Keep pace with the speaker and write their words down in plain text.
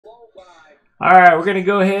All right, we're going to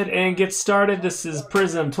go ahead and get started. This is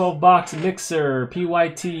Prizm 12-box mixer,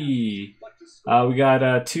 PYT. We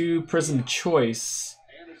got 2 Prizm Choice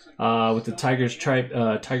with the Tiger Stripe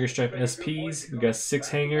SPs. We got 6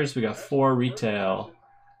 hangers. We got 4 retail.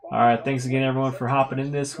 All right, thanks again, everyone, for hopping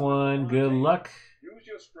in this one. Good luck.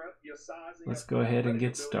 Let's go ahead and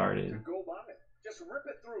get started. Just rip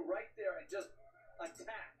it through right there and just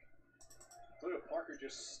attack. Look at Parker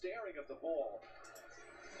just staring at the ball.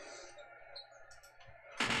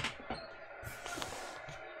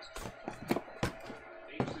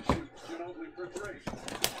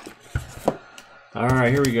 All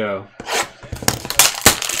right, here we go.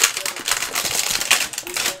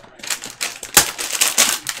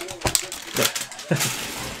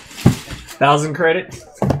 $1,000 credit.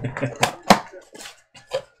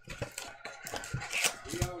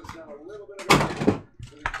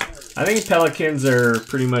 I think Pelicans are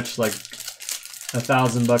pretty much like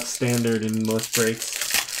 $1,000 standard in most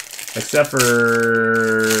breaks, except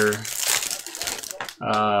for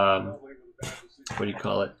what do you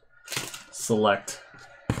call it? Select.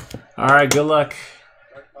 All right, good luck.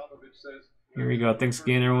 Here we go. Thanks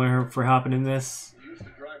again, everyone, for hopping in this.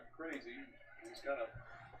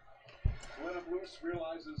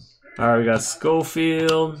 All right, we got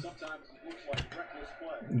Schofield,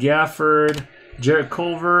 Gafford, Jarrett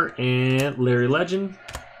Culver, and Larry Legend.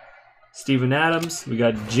 Steven Adams. We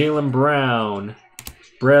got Jaylen Brown,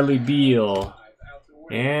 Bradley Beal,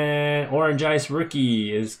 and Orange Ice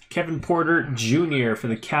rookie is Kevin Porter Jr. for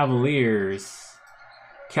the Cavaliers.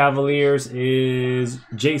 Cavaliers is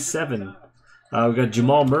J7. We got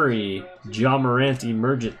Jamal Murray, Ja Morant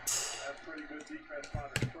Emergent.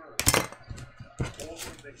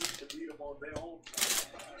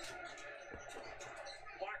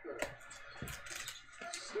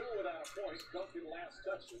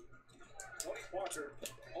 Parker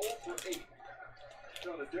 0 for 8. So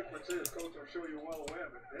the difference is, Coach, I'm sure you're well aware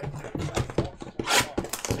of it.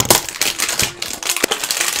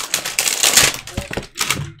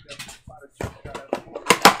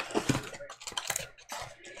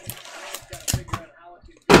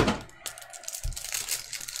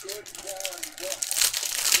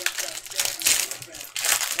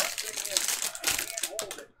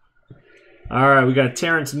 All right, we got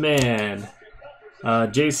Terrence Mann,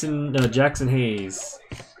 Jackson Hayes,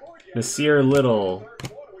 Nasir Little,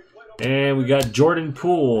 and we got Jordan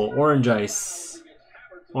Poole, Orange Ice.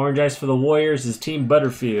 Orange Ice for the Warriors is Team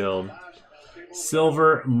Butterfield.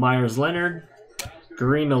 Silver, Myers Leonard.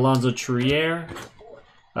 Green, Alonzo Trier.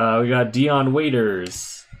 We got Dion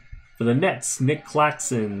Waiters. For the Nets, Nick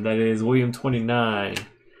Claxton, that is William 29.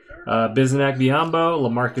 Bismack Biyombo,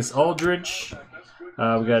 LaMarcus Aldridge.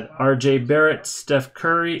 We got RJ Barrett, Steph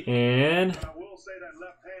Curry, and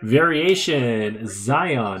variation,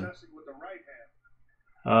 Zion.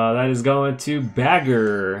 That is going to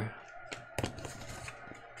Bagger.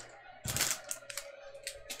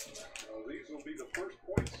 These will be the first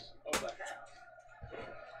points of the half.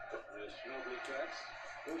 As Snowblue Cats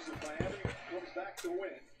versus Miami comes back to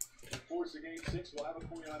win. Of course, the game 6 will have a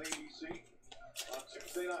point on ABC on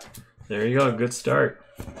Tuesday night. There you go, good start.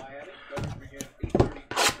 Miami doesn't begin 8:30.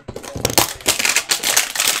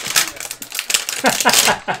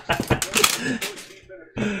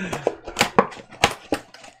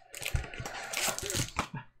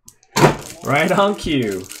 Right on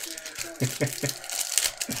cue.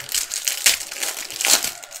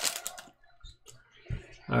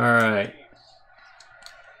 All right.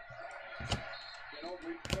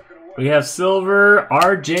 We have silver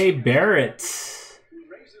RJ Barrett.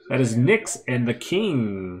 That is Knicks and the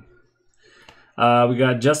King. We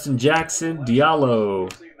got Justin Jackson,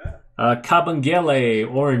 Diallo. Kabengele,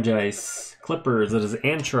 Orange Ice. Clippers, that is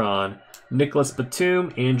Antron. Nicholas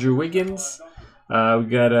Batum, Andrew Wiggins. We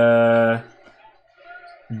got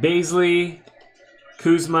Baisley,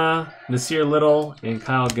 Kuzma, Nasir Little, and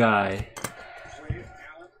Kyle Guy.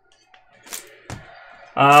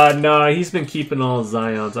 No, he's been keeping all his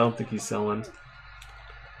Zions. I don't think he's selling.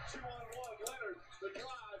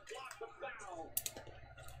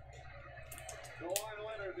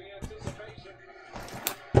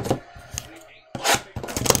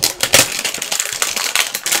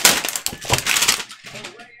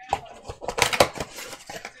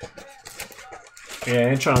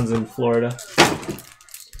 Yeah, Antron's in Florida.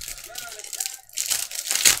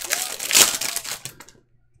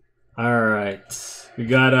 All right. We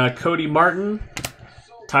got Cody Martin,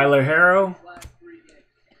 Tyler Harrow.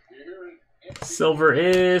 Silver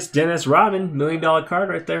is Dennis Rodman, $1 million card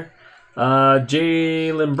right there.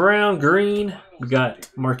 Jaylen Brown, green. We got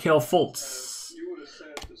Markelle Fultz.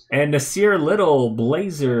 And Nasir Little,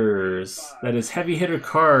 Blazers. That is heavy hitter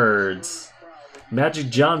cards. Magic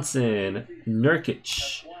Johnson,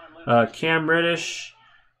 Nurkic, Cam Reddish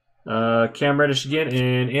again,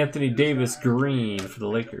 and Anthony Davis green for the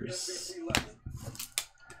Lakers.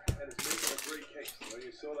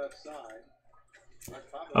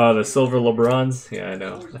 Oh, the silver LeBrons? Yeah, I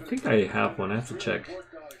know. I think I have one. I have to check.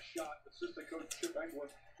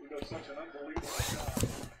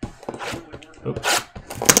 Oops.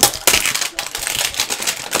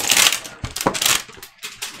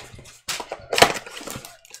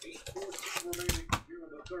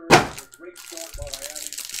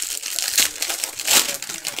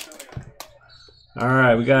 All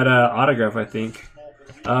right, we got an autograph, I think.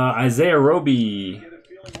 Isaiah Roby,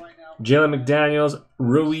 Jalen McDaniels,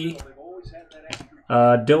 Rui,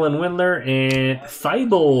 Dylan Windler, and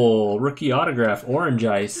Thibault, rookie autograph, orange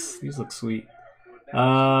ice. These look sweet.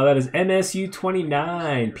 That is MSU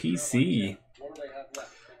 29 PC.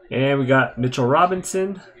 And we got Mitchell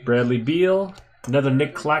Robinson, Bradley Beal, another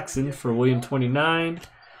Nick Claxton for William 29,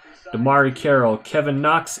 Damari Carroll, Kevin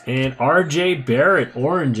Knox, and RJ Barrett,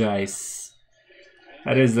 orange ice.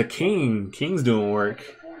 That is the King. King's doing work.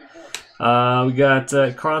 We got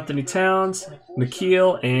Karl Anthony Towns,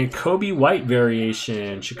 Nikhil, and Kobe White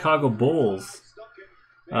variation. Chicago Bulls.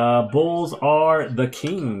 Bulls are the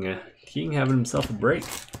King. King having himself a break. I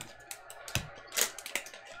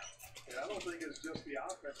don't think it's just the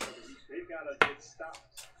offense. They've got to get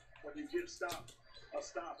stops. When you get stopped, a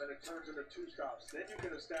stop, and it turns into two stops, then you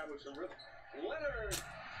can establish a rhythm. Leonard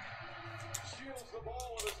shields the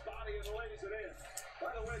ball with his body and lays it in.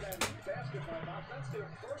 By the way, that basketball box, that's their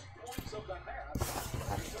first points of the half.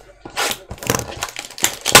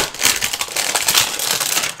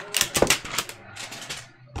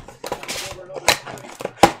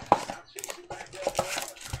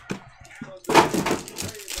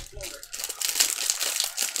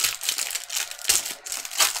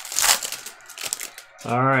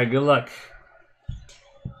 All right, good luck.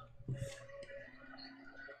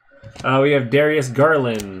 We have Darius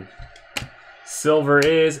Garland. Silver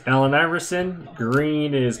is Allen Iverson.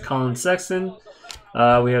 Green is Colin Sexton.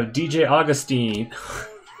 We have DJ Augustine.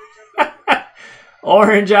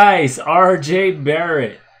 Orange ice, RJ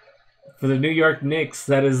Barrett for the New York Knicks.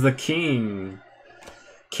 That is the King.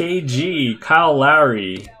 KG, Kyle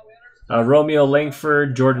Lowry. Romeo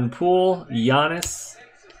Langford, Jordan Poole, Giannis.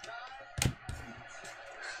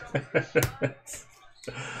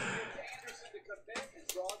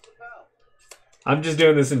 I'm just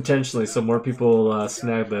doing this intentionally so more people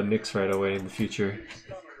snag the Knicks right away in the future.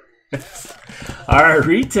 All right,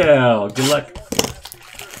 retail. Good luck.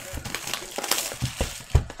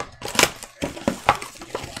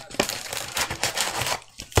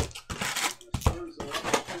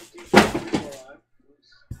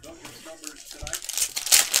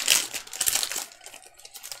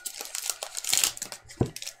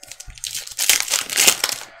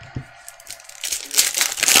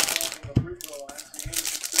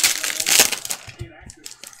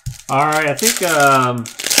 All right, I think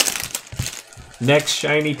next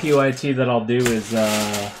shiny PYT that I'll do is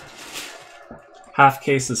half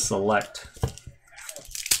cases select.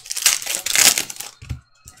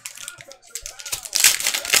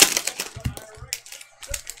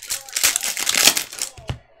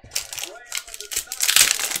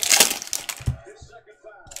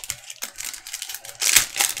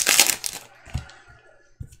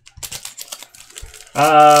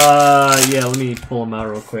 Yeah, let me pull them out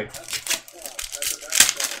real quick.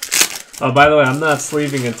 Oh, by the way, I'm not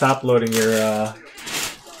sleeving and top loading your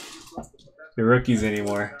rookies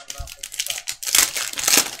anymore.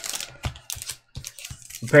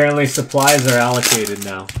 Apparently supplies are allocated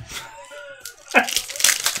now.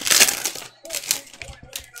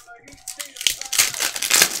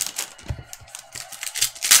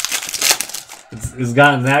 It's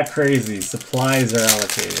gotten that crazy. Supplies are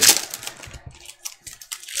allocated.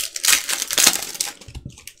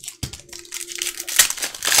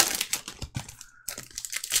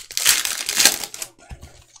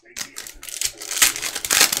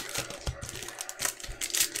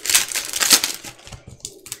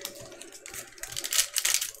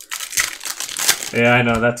 Yeah, I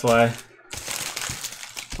know, that's why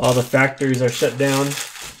all the factories are shut down.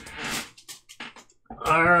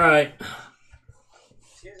 Alright.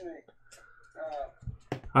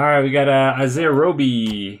 Alright, we got Isaiah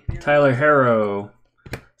Roby, Tyler Harrow,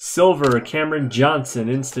 Silver, Cameron Johnson,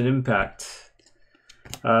 Instant Impact,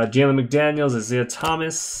 Jalen McDaniels, Isaiah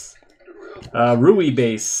Thomas, Rui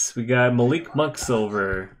base, we got Malik Monk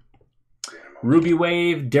Silver, Ruby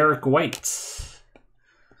Wave, Derek White.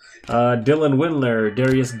 Dylan Windler,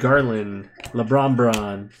 Darius Garland, LeBron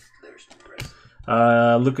Braun,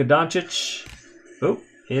 Luka Doncic. Oh,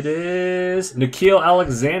 it is Nikhil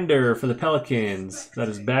Alexander for the Pelicans. That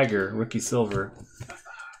is Bagger, rookie silver.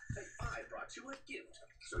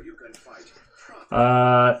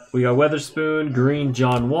 We got Weatherspoon, green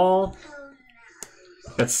John Wall.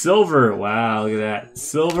 Got silver. Wow, look at that.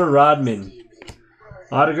 Silver Rodman.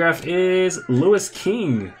 Autograph is Lewis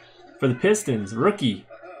King for the Pistons, rookie.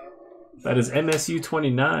 That is MSU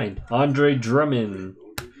 29. Andre Drummond.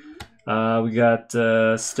 We got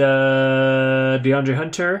DeAndre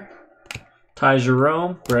Hunter, Ty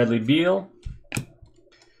Jerome, Bradley Beal.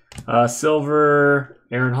 Silver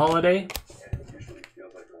Aaron Holiday.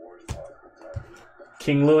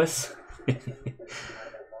 King Lewis.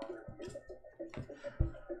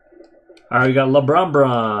 Alright, we got LeBron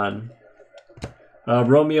Braun.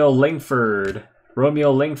 Romeo Langford.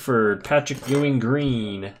 Patrick Ewing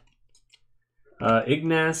Green.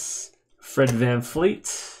 Ignas. Fred Van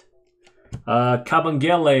Fleet.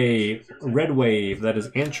 Kabengele Red Wave. That is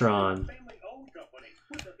Antron.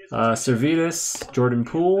 Servetus. Jordan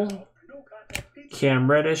Poole. Cam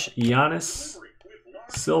Reddish. Giannis.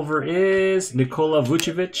 Silver is Nikola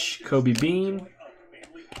Vucevic, Kobe Bean.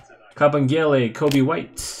 Kabengele, Kobe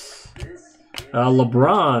White.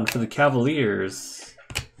 LeBron for the Cavaliers.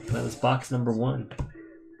 That is box number 1.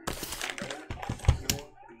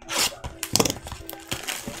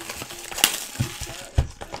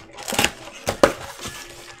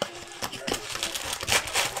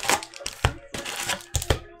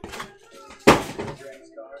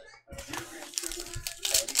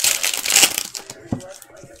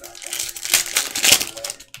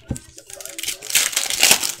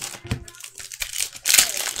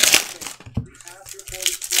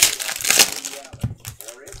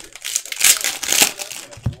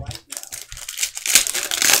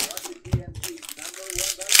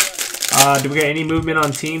 Do we get any movement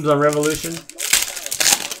on teams on Revolution?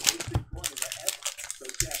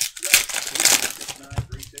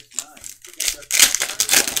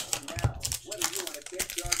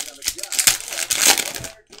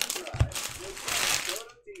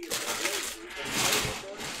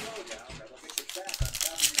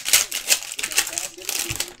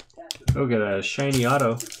 Oh, get a shiny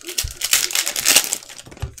auto.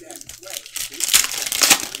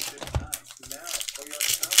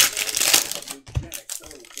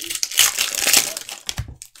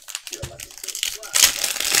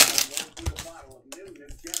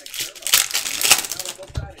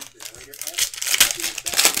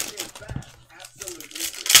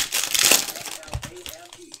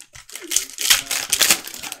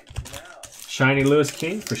 Shiny Lewis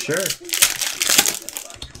King for sure.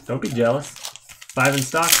 Don't be jealous. 5 in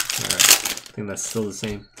stock. All right. I think that's still the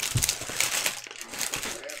same.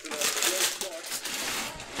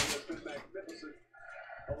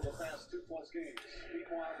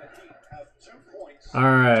 All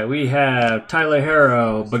right, we have Tyler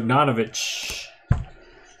Herro, Bogdanovich,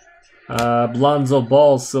 Blonzo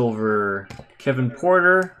Ball silver, Kevin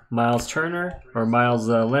Porter, Miles Turner or Miles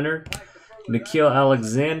Leonard, Nikhil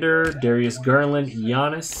Alexander, Darius Garland,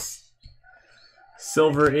 Giannis.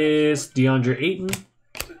 Silver is DeAndre Ayton.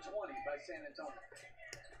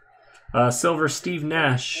 Silver Steve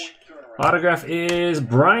Nash. Autograph is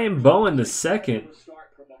Brian Bowen II.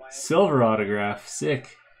 Silver autograph,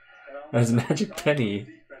 sick. That's Magic Penny.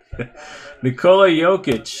 Nikola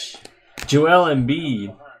Jokic, Joel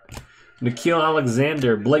Embiid, Nikhil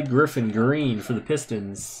Alexander, Blake Griffin green for the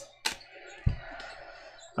Pistons.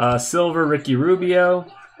 Silver Ricky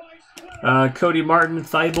Rubio, Cody Martin,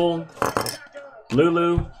 Thibault,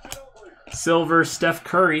 Lulu. Silver Steph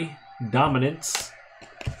Curry, Dominance.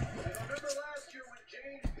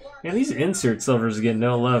 Man, these insert silvers get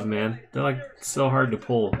no love, man. They're like so hard to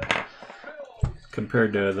pull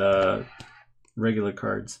compared to the regular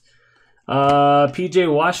cards.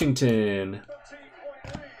 PJ Washington,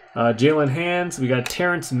 Jalen Hands. We got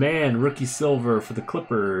Terrence Mann, rookie silver for the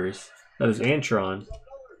Clippers. That is Antron.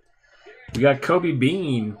 We got Kobe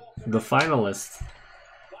Bean, the finalist.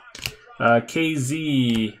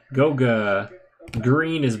 KZ, Goga.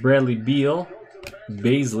 Green is Bradley Beal.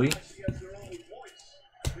 Baisley.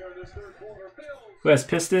 Who has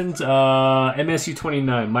Pistons? MSU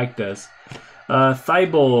 29, Mike does.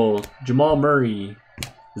 Thibault, Jamal Murray.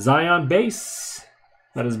 Zion Base.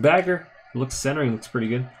 That is Bagger. Looks centering, looks pretty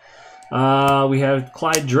good. We have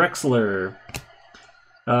Clyde Drexler.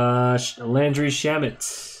 Landry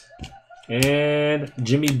Shamet. And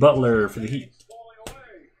Jimmy Butler for the Heat.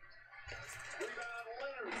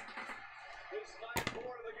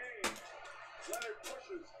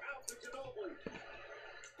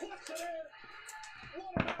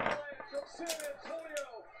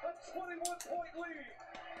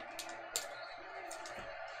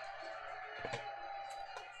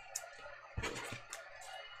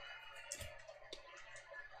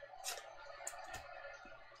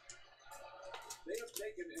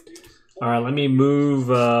 All right, let me move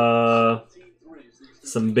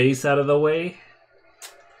some base out of the way,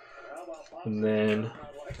 and then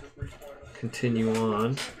continue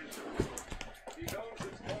on.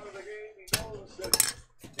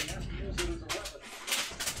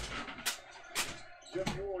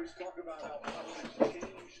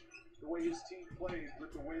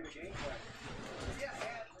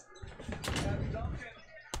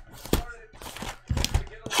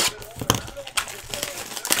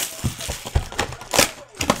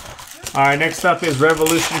 All right, next up is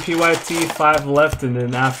Revolution PYT, 5 left, and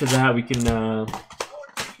then after that we can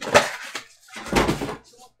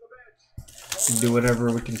do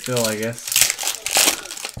whatever we can fill, I guess.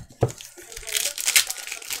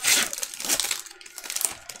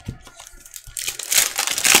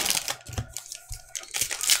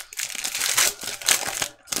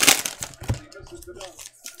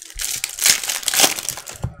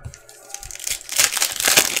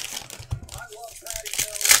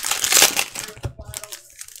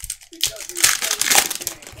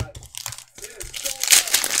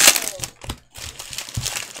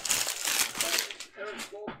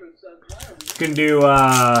 We can do,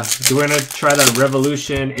 we're gonna try the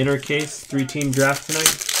Revolution inner case 3-team draft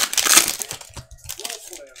tonight.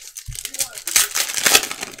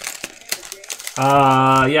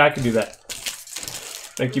 Yeah, I can do that.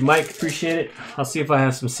 Thank you, Mike. Appreciate it. I'll see if I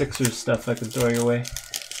have some Sixers stuff I can throw your way.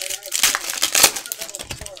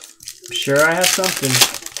 I'm sure I have something.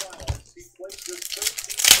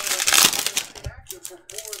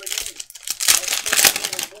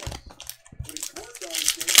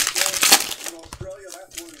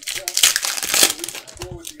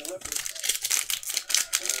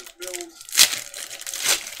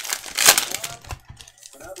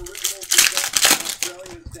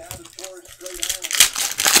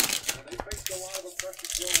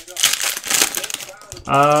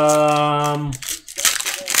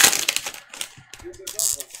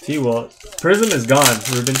 Well, Prizm is gone,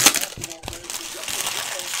 Ruben.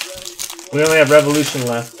 We only have Revolution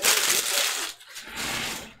left.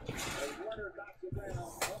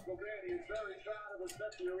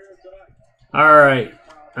 All right.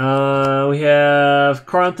 We have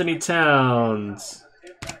Karl-Anthony Towns.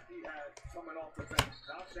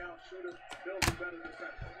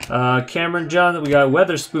 Cameron Johnson. We got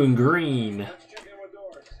Weatherspoon Green.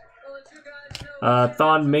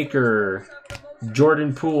 Thon Maker.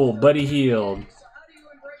 Jordan Poole, Buddy Hield.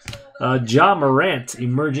 Ja Morant,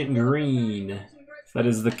 Emergent Green. That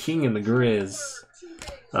is the King in the Grizz.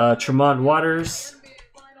 Tremont Waters.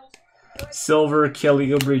 Silver, Kelly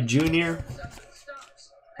Oubre Jr.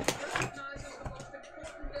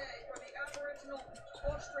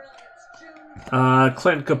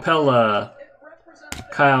 Clint Capella.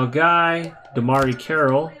 Kyle Guy. Damari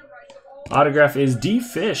Carroll. Autograph is D.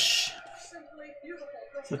 Fish.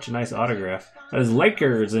 Such a nice autograph. That is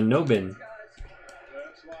Lakers and Nobin.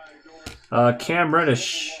 Cam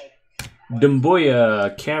Reddish.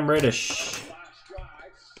 Dumbuya. Cam Reddish.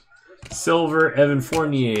 Silver, Evan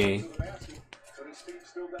Fournier.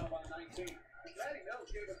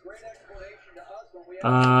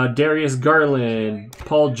 Darius Garland.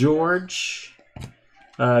 Paul George.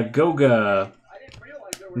 Goga.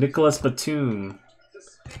 Nicholas Batum.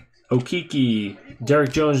 Okiki.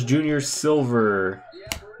 Derek Jones Jr. Silver.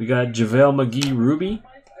 We got JaVale McGee Ruby.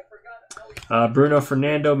 Bruno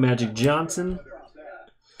Fernando Magic Johnson.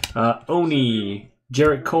 Oni.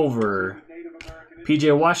 Jarrett Culver.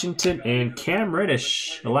 PJ Washington and Cam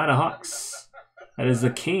Reddish. Atlanta Hawks. That is the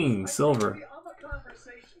King Silver.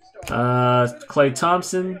 Klay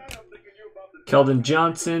Thompson. Keldon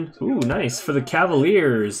Johnson. Ooh, nice. For the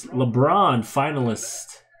Cavaliers. LeBron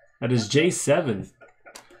finalist. That is J7.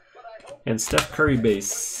 And Steph Curry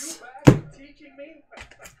base.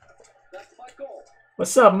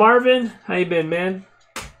 What's up, Marvin? How you been, man?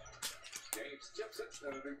 James Gibson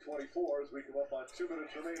going to do 24 as we come up on 2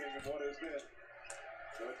 minutes remaining in what has been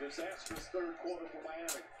a disastrous third quarter for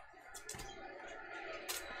Miami.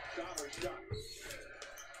 Shot.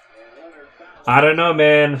 And Leonard fouls. I don't know,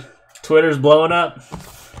 man. Twitter's blowing up.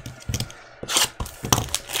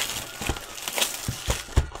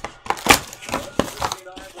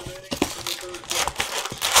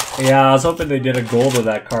 Yeah, I was hoping they did a gold of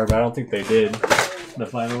that card, but I don't think they did. The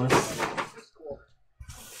finalists.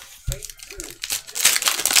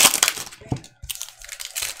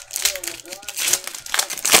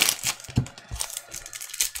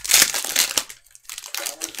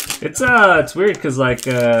 It's weird because like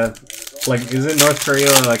isn't North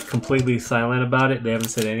Korea like completely silent about it? They haven't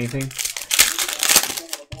said anything.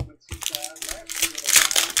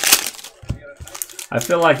 I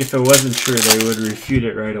feel like if it wasn't true, they would refute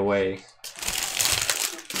it right away.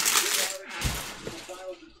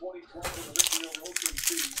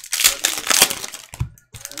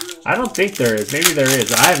 I don't think there is. Maybe there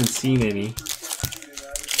is. I haven't seen any.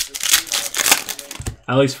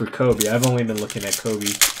 At least for Kobe. I've only been looking at Kobe.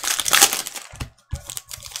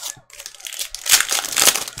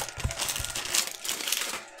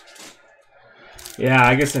 Yeah,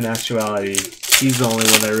 I guess in actuality, he's the only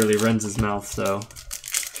one that really runs his mouth, so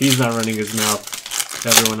if he's not running his mouth,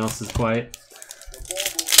 everyone else is quiet.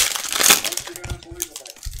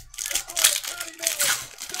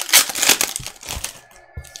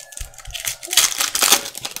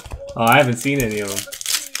 Oh, I haven't seen any of them.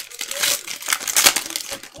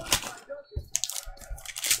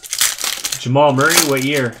 Jamal Murray, what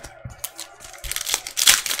year?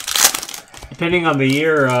 Depending on the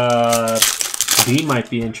year, B might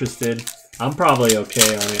be interested. I'm probably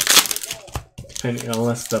okay on it,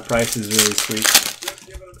 unless the price is really sweet.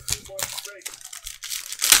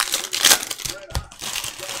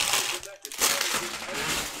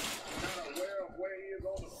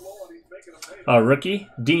 Rookie?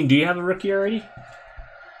 Dean, do you have a rookie already?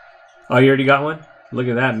 Oh, you already got one? Look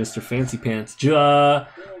at that, Mr. Fancy Pants.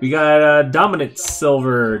 We got Dominant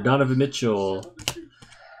Silver, Donovan Mitchell.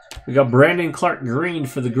 We got Brandon Clark Green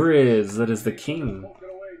for the Grizz. That is the King.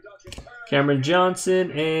 Cameron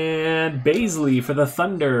Johnson and Baisley for the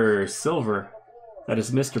Thunder, Silver. That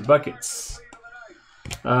is Mr. Buckets.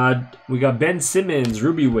 We got Ben Simmons,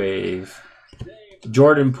 Ruby Wave.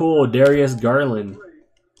 Jordan Poole, Darius Garland.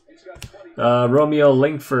 Romeo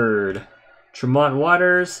Langford, Tremont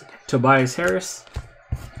Waters, Tobias Harris.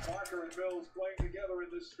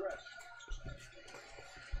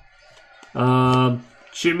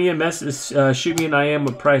 Shoot me a message. Shoot me an IM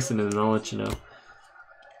with price in it, and I'll let you know.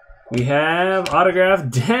 We have autograph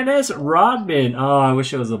Dennis Rodman. Oh, I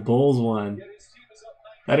wish it was a Bulls one.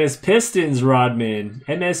 That is Pistons Rodman,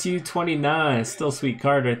 MSU 29. Still sweet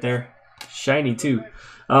card right there. Shiny too.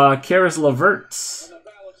 Karis LeVert.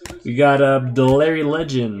 We got Larry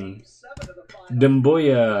Legend,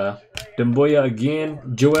 Demboya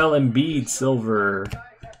again, Joel Embiid, Silver,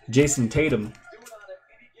 Jason Tatum,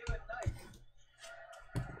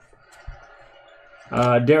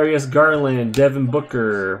 Darius Garland, Devin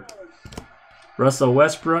Booker, Russell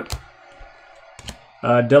Westbrook,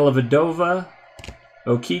 Dellavedova,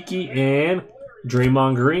 Okiki, and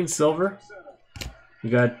Draymond Green, Silver. We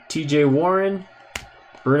got TJ Warren,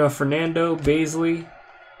 Bruno Fernando, Baisley,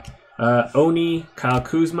 Oni, Kyle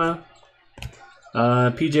Kuzma,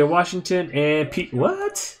 PJ Washington, and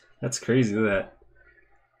what? That's crazy, look at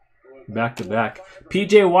that. Back to back.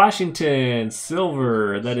 PJ Washington,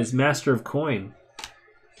 Silver, that is Master of Coin.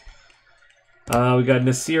 We got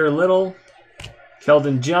Nasir Little,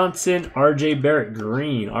 Keldon Johnson, RJ Barrett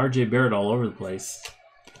Green. RJ Barrett all over the place.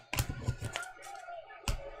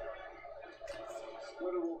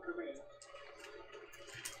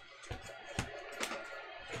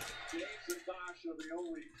 The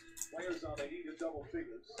only players on the heat in double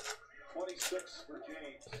figures. 26 for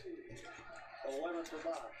James, 11 for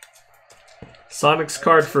Bosch. Sonics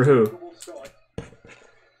card for who?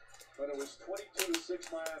 But it was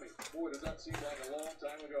 22-6 Miami. Boy, does that seem like a long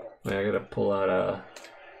time ago. Wait, I gotta pull out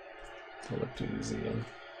Collectibles again.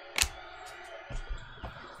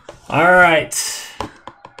 All right,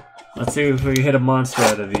 let's see if we can hit a monster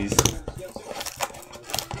out of these.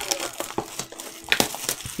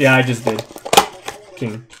 Yeah, I just did.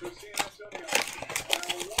 King.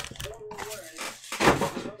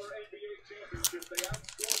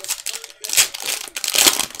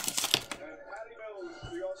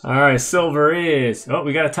 All right, Silver is. Oh,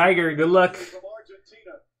 we got a Tiger. Good luck.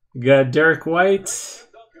 We got Derek White.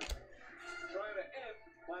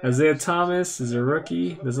 Isaiah Thomas is a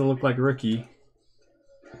rookie. Doesn't look like a rookie.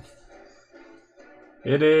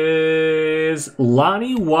 It is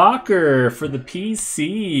Lonnie Walker for the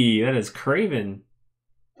PC. That is Craven.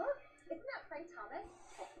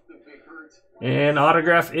 And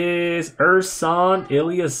autograph is Ersan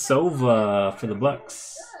Ilyasova for the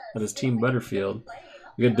Bucks. That is Team Butterfield.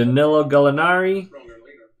 We got Danilo Gallinari,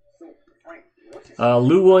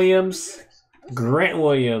 Lou Williams, Grant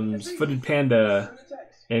Williams, Footed Panda,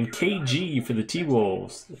 and KG for the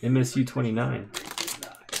T-Wolves, MSU 29.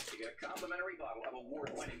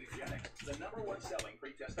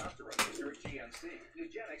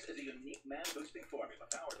 Nugenix is a unique man-boosting formula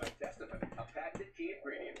powered by Testofen, a patented key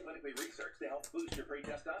ingredient clinically researched to help boost your free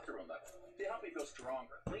testosterone level, to help you feel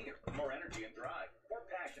stronger, leaner, more energy and drive, more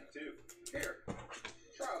passion too. Here,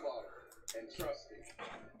 try a bottle. And trust me,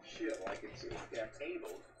 she'll like it too. Text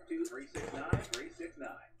ABLE 2369369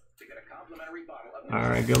 to get a complimentary bottle of. All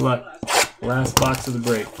right, good luck. Last box of the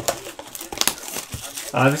break.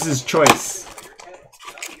 This is choice.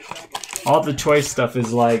 All the choice stuff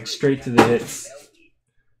is like straight to the hits.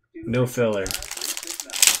 No filler.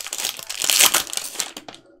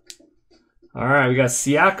 All right, we got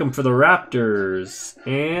Siakam for the Raptors.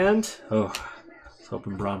 And, oh, I was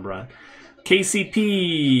hoping Bron.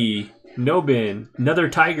 KCP. Nobin. Another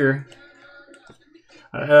Tiger.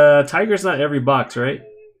 Tiger's not every box, right?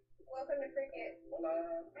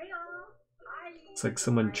 Looks like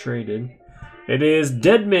someone traded. It is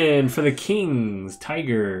Deadman for the Kings.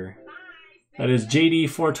 Tiger. That is JD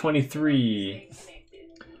 423.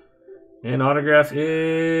 And autograph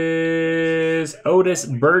is Otis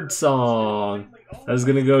Birdsong. That is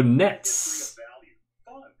going to go Nets.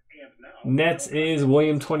 Nets is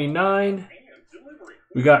William 29.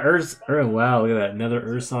 We got wow, look at that. Another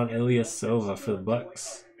Ersan Ilyasova for the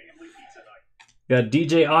Bucks. Got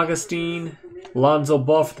DJ Augustine, Lonzo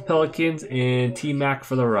Ball for the Pelicans, and T-Mac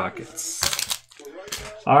for the Rockets.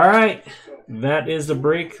 All right, that is the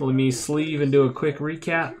break. Let me sleeve and do a quick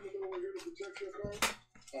recap.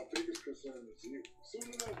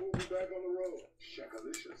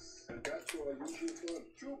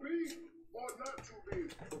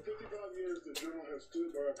 For 55 years, the Journal has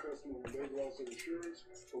stood by our customer when they've lost their insurance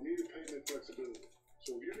or needed payment flexibility.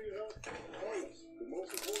 So if you need help, call us. But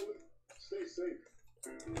most importantly, stay safe.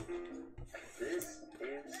 This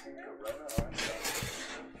is Corona Hard Seltzer.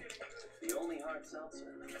 The only hard seltzer.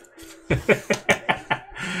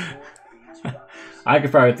 I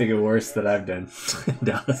could probably think of worse that I've done.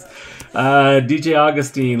 Dallas. DJ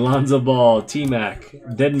Augustine, Lonzo Ball, T-Mac,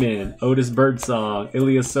 Deadman, Otis Birdsong,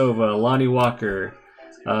 Ilyasova, Lonnie Walker,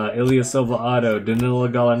 Ilyasova Otto, Danilo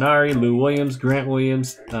Gallinari, Lou Williams, Grant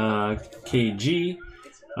Williams, KG,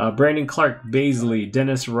 Brandon Clark, Baisley,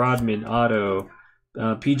 Dennis Rodman, Otto,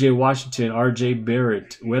 PJ Washington, RJ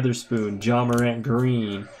Barrett, Weatherspoon, John Morant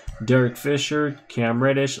Green, Derek Fisher, Cam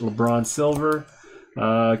Reddish, LeBron Silver,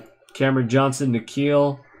 Cameron Johnson,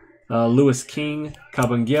 Nikhil, Lewis King,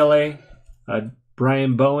 Kabengele,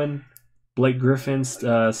 Brian Bowen, Blake Griffin,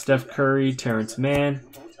 Steph Curry, Terrence Mann,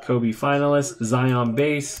 Kobe finalist, Zion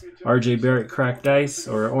Base, RJ Barrett Cracked Ice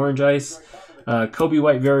or Orange Ice, Kobe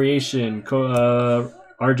White Variation,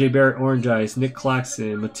 RJ Barrett Orange Ice, Nick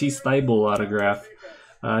Claxton, Matisse Thybulle autograph,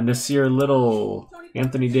 Nasir Little,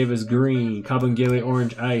 Anthony Davis Green, Kabengele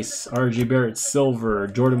Orange Ice, RJ Barrett Silver,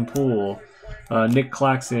 Jordan Poole, Nick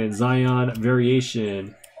Claxton, Zion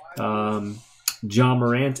Variation, John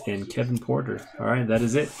Morant, and Kevin Porter. All right, that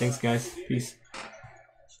is it. Thanks, guys. Peace.